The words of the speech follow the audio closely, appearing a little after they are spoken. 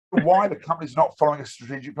why the company's not following a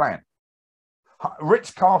strategic plan.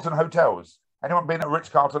 Ritz-Carlton hotels. Anyone been at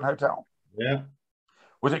Ritz-Carlton Hotel? Yeah.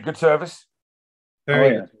 Was it good service?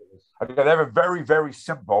 Very good. Okay, they have a very, very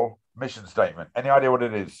simple mission statement. Any idea what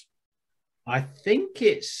it is? I think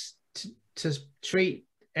it's to treat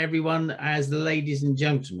everyone as the ladies and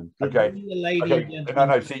gentlemen. Okay. And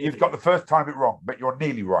No. See, you've got the first time it wrong, but you're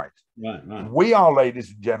nearly right. Right. We are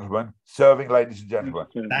ladies and gentlemen, serving ladies and gentlemen.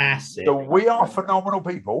 That's it. So we are phenomenal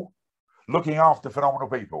people, looking after phenomenal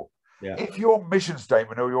people. Yeah. If your mission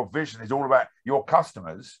statement or your vision is all about your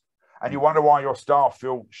customers and you wonder why your staff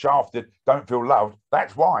feel shafted, don't feel loved,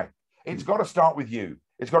 that's why. It's got to start with you.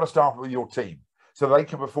 It's got to start with your team so they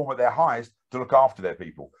can perform at their highest to look after their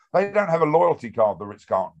people. They don't have a loyalty card, the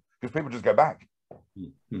Ritz-Carlton, because people just go back.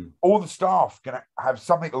 Mm-hmm. All the staff can have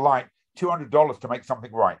something like $200 to make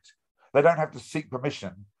something right. They don't have to seek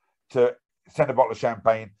permission to send a bottle of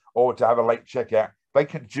champagne or to have a late checkout. They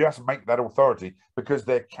can just make that authority because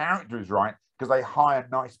their character is right, because they hire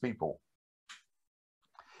nice people.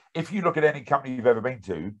 If you look at any company you've ever been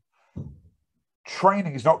to,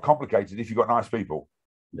 training is not complicated if you've got nice people.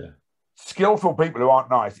 Yeah. Skillful people who aren't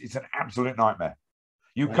nice, it's an absolute nightmare.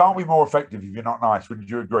 You can't be more effective if you're not nice. Would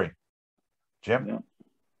you agree, Jim?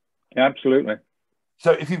 Yeah, absolutely.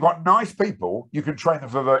 So if you've got nice people, you can train them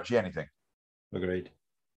for virtually anything. Agreed.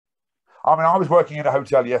 I mean, I was working in a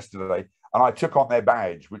hotel yesterday and I took on their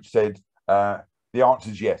badge, which said the answer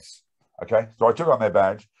is yes. Okay. So I took on their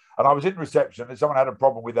badge and I was in reception and someone had a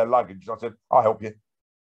problem with their luggage. I said, I'll help you.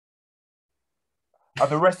 And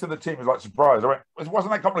the rest of the team was like surprised. I went, it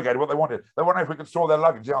wasn't that complicated what they wanted. They wanted if we could store their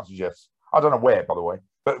luggage. The answer is yes. I don't know where, by the way,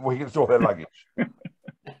 but we can store their luggage.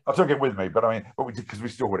 I took it with me, but I mean, but we did because we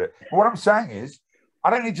stored it. But what I'm saying is, I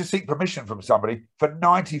don't need to seek permission from somebody for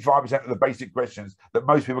 95% of the basic questions that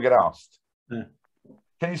most people get asked. Yeah.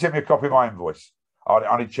 Can you send me a copy of my invoice?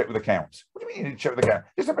 I need to check with accounts. What do you mean you need to check with accounts?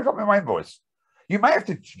 Just send me a copy of my invoice. You may have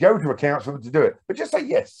to go to accounts for them to do it, but just say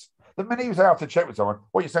yes. The minute you say I have to check with someone,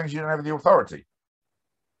 what you're saying is you don't have the authority.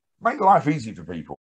 Make life easy for people.